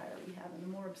desire we have and the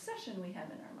more obsession we have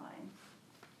in our minds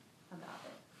about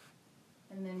it.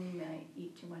 And then we might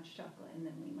eat too much chocolate, and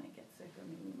then we might get sick, or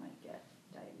maybe we might get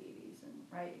diabetes, and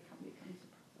right, it becomes a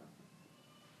problem.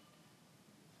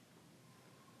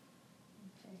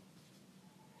 Okay.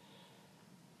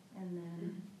 And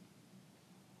then,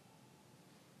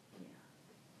 yeah.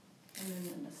 And then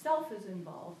when the self is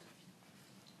involved,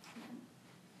 then,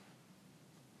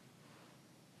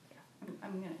 yeah,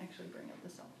 I'm going to actually bring up the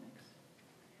self next.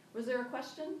 Was there a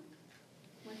question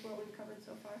with what we've covered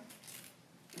so far?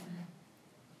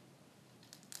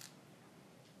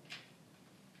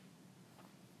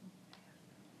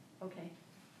 Okay.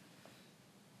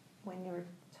 When you were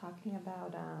talking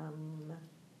about,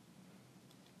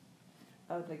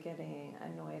 the getting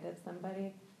annoyed at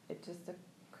somebody, it just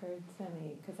occurred to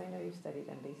me, because I know you studied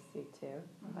NVC too,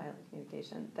 violent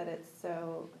communication, that it's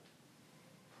so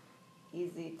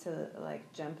easy to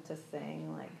like jump to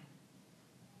saying like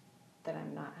that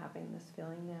I'm not having this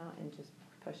feeling now and just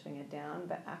pushing it down,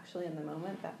 but actually in the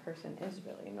moment that person is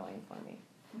really annoying for me.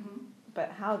 Mm-hmm.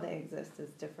 But how they exist is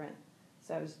different.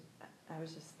 So I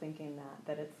was just thinking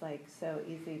that it's like so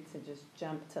easy to just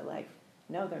jump to like,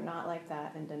 no, they're not like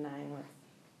that, and denying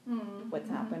what's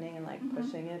happening and like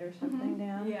pushing it or something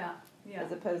down. Yeah, yeah.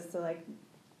 As opposed to like,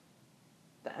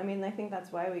 I mean, I think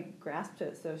that's why we grasp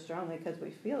it so strongly, because we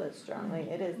feel it strongly.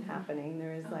 It is happening.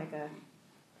 There is like a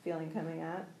feeling coming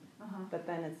up. But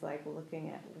then it's like looking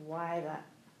at why that,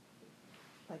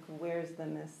 like where's the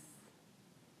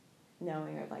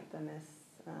knowing or like the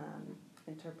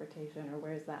interpretation, or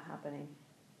where's that happening,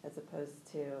 as opposed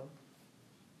to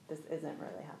this isn't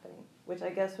really happening, which I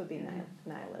guess would be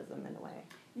nihilism in a way.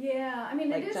 Yeah, I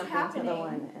mean, Like it is jumping happening. to the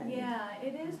one end. Yeah,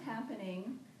 it is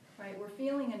happening, right? We're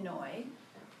feeling annoyed.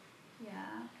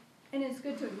 Yeah. And it's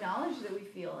good to acknowledge that we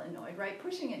feel annoyed, right?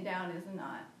 Pushing it down is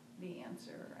not the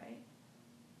answer, right?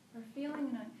 We're feeling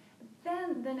annoyed.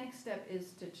 Then the next step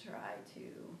is to try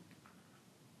to,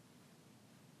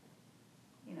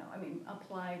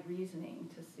 apply reasoning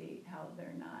to see how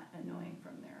they're not annoying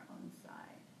from their own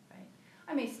side, right?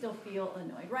 I may still feel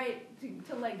annoyed, right?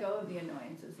 To let go of the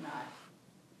annoyance is not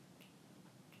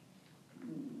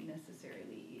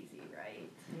necessarily easy,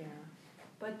 right? Yeah.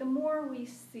 But the more we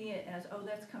see it as, oh,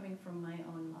 that's coming from my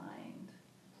own mind,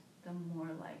 the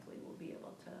more likely we'll be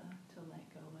able to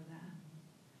let go of that.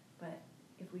 But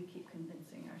if we keep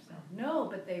convincing ourselves, no,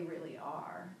 but they really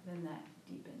are, then that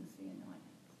deepens the annoyance.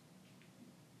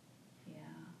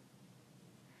 Yeah.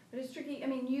 But it's tricky. I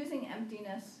mean, using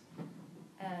emptiness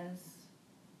as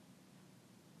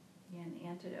an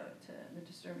antidote to the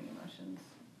disturbing emotions,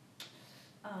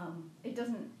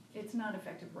 it's not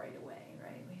effective right away,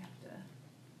 right?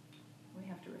 We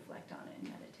have to reflect on it and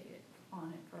meditate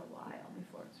on it for a while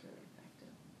before it's really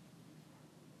effective.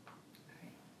 All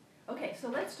right. Okay, so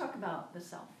let's talk about the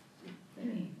self, the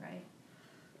me, right?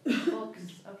 Books,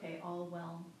 okay, all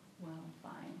well,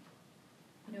 fine.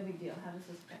 No big deal. How does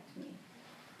this affect me?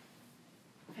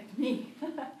 Affect me,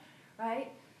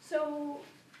 right? So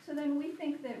then we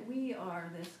think that we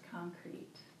are this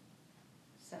concrete,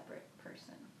 separate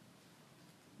person.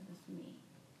 This me.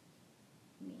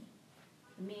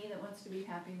 The me that wants to be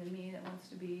happy, the me that wants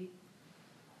to be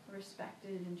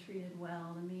respected and treated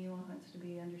well, the me who wants to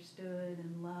be understood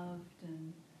and loved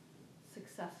and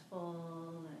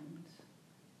successful and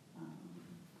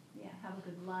have a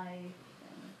good life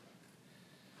and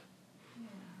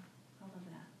all of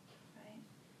that, right?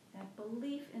 That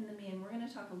belief in the me, and we're going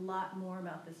to talk a lot more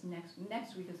about this next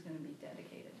week is going to be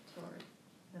dedicated toward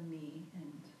the me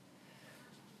and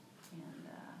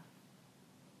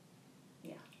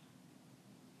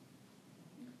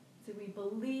so we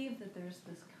believe that there's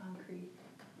this concrete,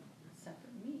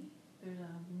 separate me. There's a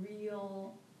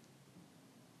real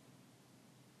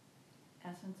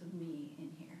essence of me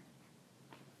in here.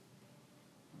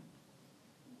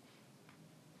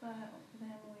 But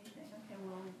then we think, okay,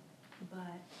 well,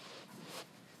 but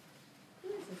who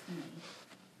is this me?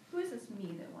 Who is this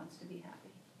me that wants to be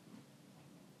happy?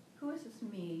 Who is this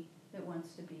me that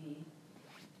wants to be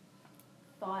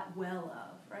thought well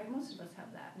of, right? Most of us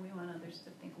have that. We want others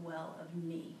to think well of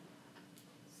me.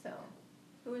 So,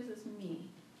 who is this me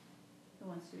who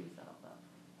wants to be thought of?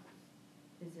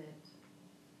 Is it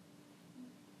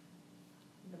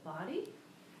the body?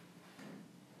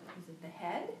 Is it the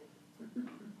head?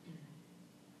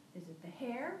 Is it the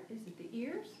hair? Is it the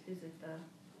ears? Is it the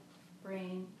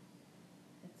brain,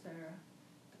 etc.? etc.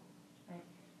 Right?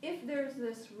 If there's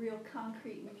this real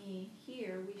concrete me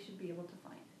here, we should be able to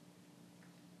find it.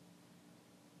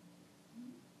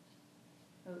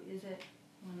 So is it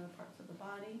one of the parts of the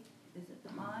body? Is it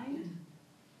the mind?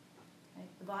 Right?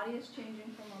 The body is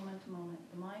changing from moment to moment.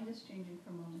 The mind is changing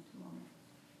from moment to moment.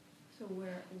 So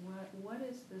what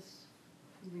is this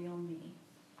real me?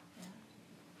 Yeah.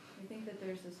 We think that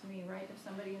there's this me, right? If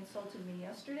somebody insulted me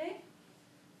yesterday,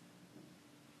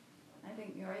 I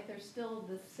think, you're right, there's still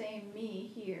the same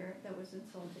me here that was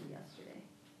insulted yesterday.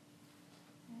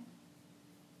 Okay.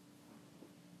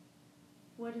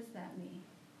 What does that mean?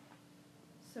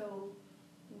 So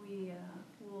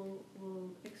we'll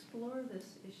explore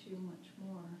this issue much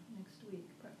more next week.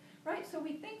 But, right, so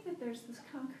we think that there's this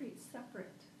concrete separate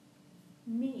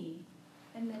me,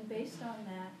 and then based on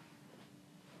that,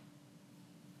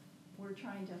 we're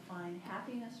trying to find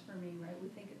happiness for me, right? We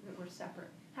think that we're separate.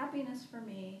 Happiness for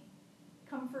me,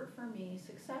 comfort for me,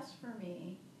 success for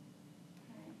me,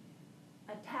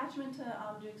 right? Attachment to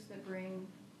objects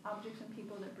and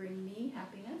people that bring me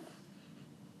happiness,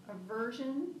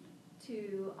 aversion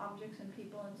to objects and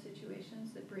people and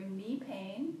situations that bring me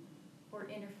pain or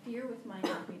interfere with my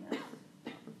happiness.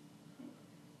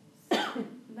 So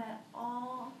that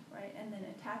all, right, and then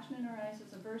attachment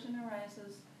arises, aversion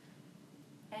arises,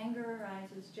 anger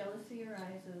arises, jealousy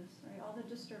arises, right, all the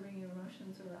disturbing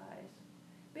emotions arise,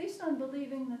 based on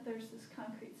believing that there's this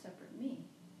concrete separate me.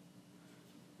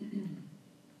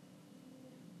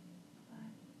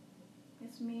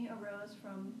 This me arose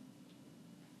from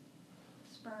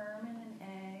sperm and an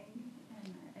egg,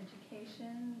 and our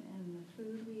education, and the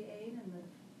food we ate, and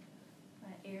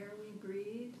the air we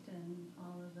breathed, and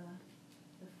all of the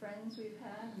friends we've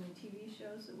had, and the TV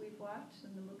shows that we've watched,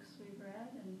 and the books we've read,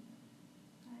 and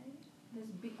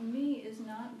this me is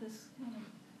not this kind of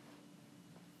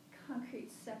concrete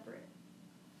separate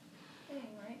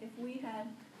thing, right? If we had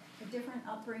a different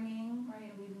upbringing,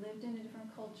 right, we lived in a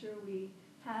different culture, we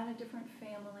had a different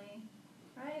family,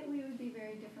 right, we would be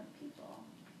very different people.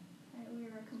 Right? We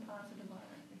are a composite of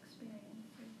our experiences.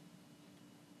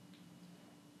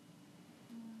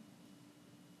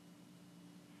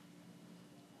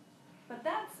 But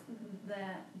that's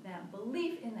that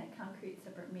belief in that concrete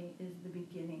separate me is the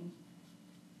beginning,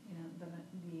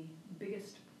 the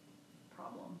biggest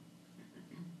problem.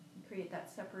 Create that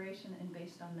separation, and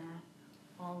based on that,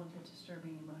 all of the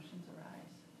disturbing emotions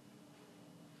arise.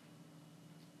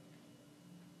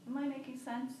 Am I making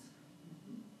sense?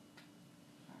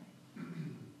 All right.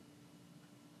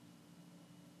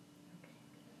 Okay.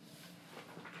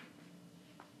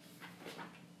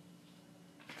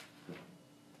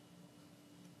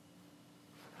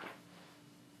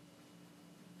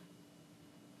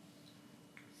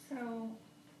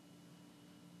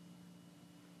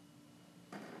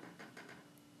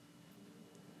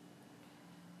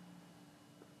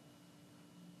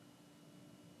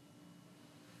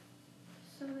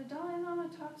 So the Dalai Lama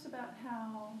talks about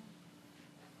how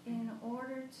in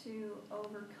order to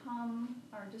overcome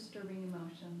our disturbing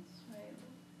emotions, right,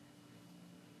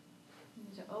 we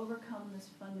need to overcome this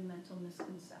fundamental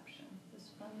misconception, this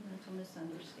fundamental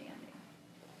misunderstanding.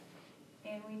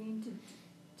 And we need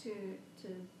to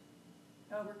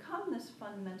overcome this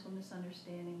fundamental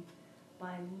misunderstanding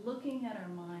by looking at our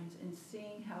minds and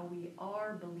seeing how we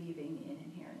are believing in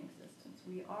inherent existence.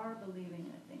 We are believing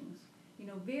in things,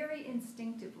 very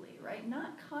instinctively, right?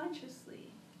 Not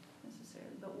consciously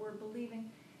necessarily, but we're believing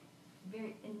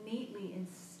very innately,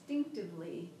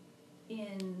 instinctively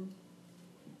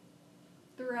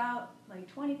throughout, like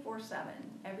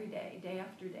 24/7, every day, day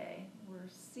after day. We're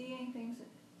seeing things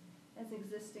as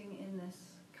existing in this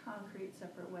concrete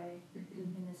separate way,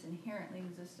 in this inherently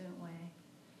existent way.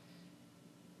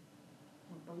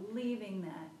 We're believing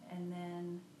that, and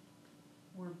then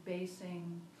we're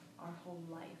basing our whole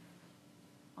life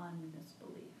on this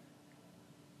belief.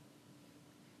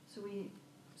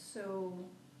 So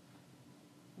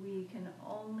we can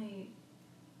only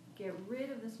get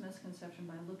rid of this misconception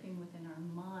by looking within our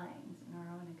minds and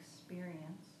our own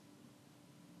experience.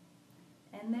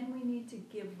 And then we need to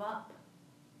give up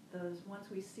those, once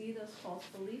we see those false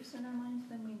beliefs in our minds,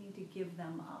 then we need to give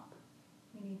them up.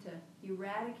 We need to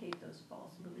eradicate those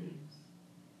false beliefs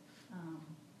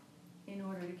in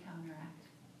order to counteract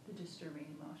the disturbing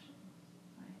emotions.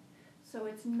 Right? So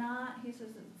it's not, he says,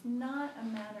 it's not a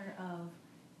matter of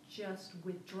just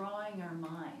withdrawing our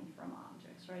mind from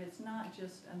objects, right? It's not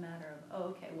just a matter of, oh,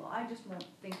 okay, well, I just won't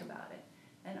think about it,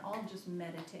 and I'll just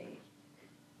meditate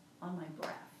on my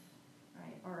breath,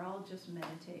 right? Or I'll just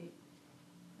meditate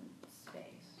in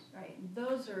space, right?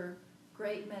 Those are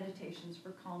great meditations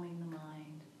for calming the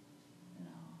mind,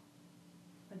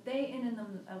 But they in and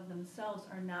of themselves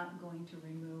are not going to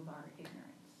remove our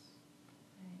ignorance.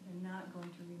 Right? They're not going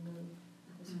to remove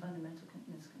this fundamental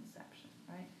misconception,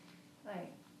 right?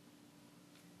 Like,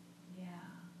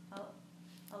 yeah,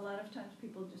 a lot of times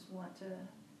people just want to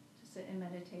sit in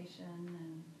meditation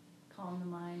and calm the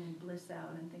mind and bliss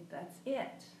out and think that's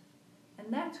it.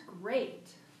 And that's great,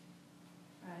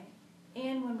 right?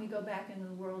 And when we go back into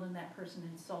the world and that person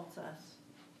insults us,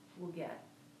 we'll get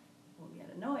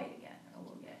annoyed again, or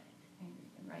we'll get angry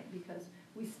again, right? Because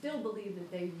we still believe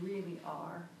that they really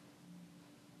are,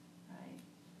 right,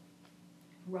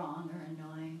 wrong or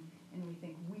annoying, and we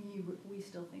think we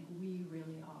still think we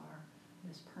really are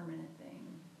this permanent thing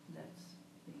that's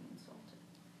being insulted.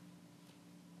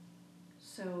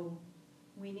 So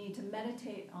we need to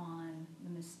meditate on the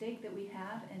mistake that we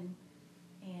have and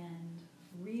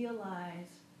realize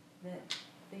that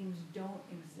things don't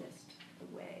exist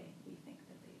the way we think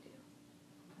that they do,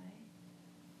 right?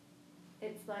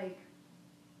 It's like,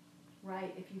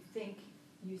 right, if you think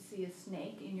you see a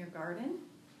snake in your garden,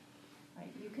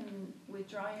 right, you can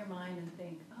withdraw your mind and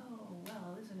think, oh,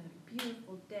 well, isn't it a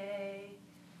beautiful day,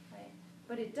 right?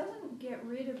 But it doesn't get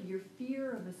rid of your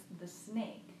fear of the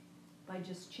snake by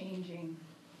just changing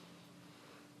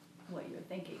what you're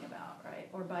thinking about, right?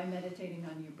 Or by meditating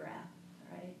on your breath,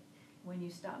 right? When you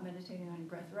stop meditating on your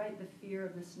breath, right, the fear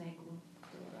of the snake will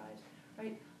arise,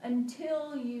 right?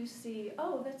 Until you see,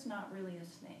 oh, that's not really a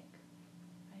snake,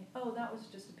 right? Oh, that was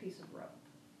just a piece of rope.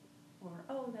 Or,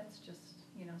 oh, that's just,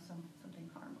 something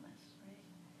harmless, right?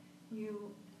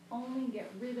 You only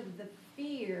get rid of the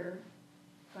fear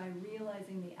by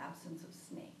realizing the absence of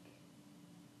snake.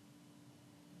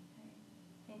 Okay?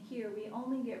 And here, we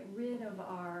only get rid of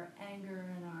our anger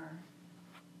and our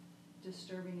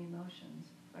disturbing emotions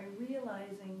by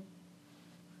realizing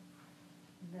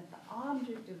that the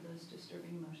object of those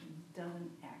disturbing emotions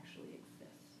doesn't actually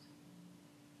exist.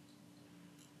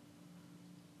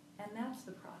 And that's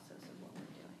the process of what we're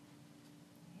doing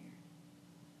here.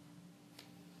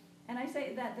 And I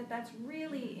say that's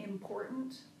really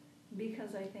important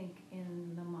because I think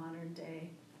in the modern day,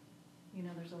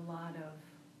 there's a lot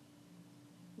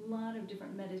of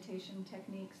different meditation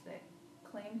techniques that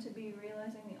claim to be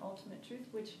realizing the ultimate truth,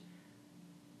 which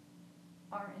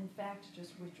are in fact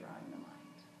just withdrawing the mind.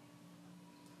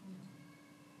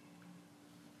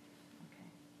 Okay.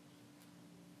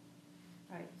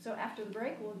 All right, so after the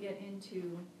break, we'll get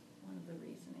into one of the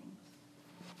reasonings.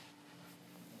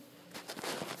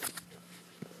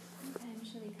 What time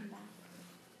should we come back?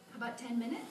 About 10 minutes?